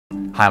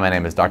Hi, my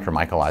name is Dr.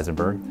 Michael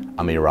Eisenberg.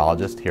 I'm a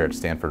urologist here at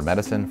Stanford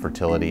Medicine,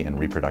 Fertility and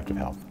Reproductive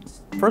Health.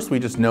 First, we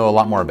just know a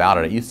lot more about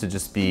it. It used to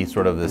just be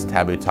sort of this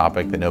taboo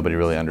topic that nobody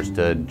really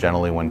understood.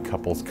 Generally, when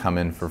couples come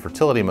in for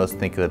fertility, most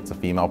think that it's a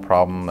female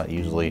problem. That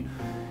usually,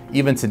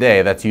 even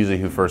today, that's usually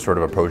who first sort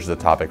of approaches the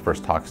topic,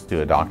 first talks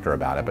to a doctor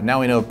about it. But now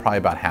we know probably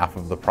about half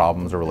of the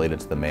problems are related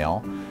to the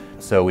male.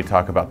 So we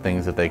talk about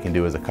things that they can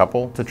do as a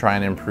couple to try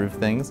and improve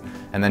things,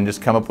 and then just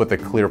come up with a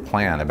clear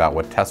plan about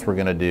what tests we're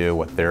going to do,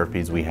 what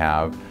therapies we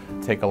have,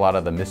 take a lot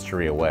of the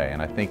mystery away.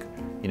 And I think,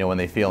 when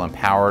they feel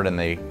empowered and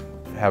they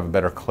have a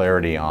better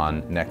clarity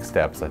on next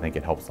steps, I think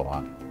it helps a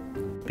lot.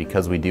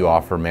 Because we do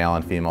offer male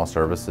and female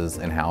services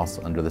in-house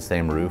under the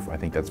same roof, I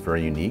think that's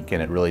very unique,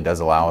 and it really does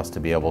allow us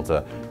to be able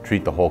to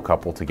treat the whole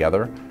couple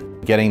together.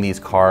 Getting these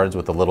cards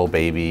with a little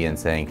baby and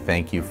saying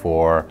thank you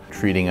for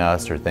treating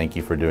us, or thank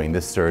you for doing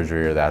this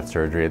surgery or that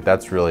surgery,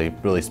 that's really,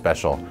 really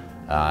special.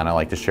 And I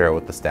like to share it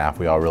with the staff.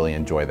 We all really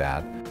enjoy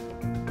that.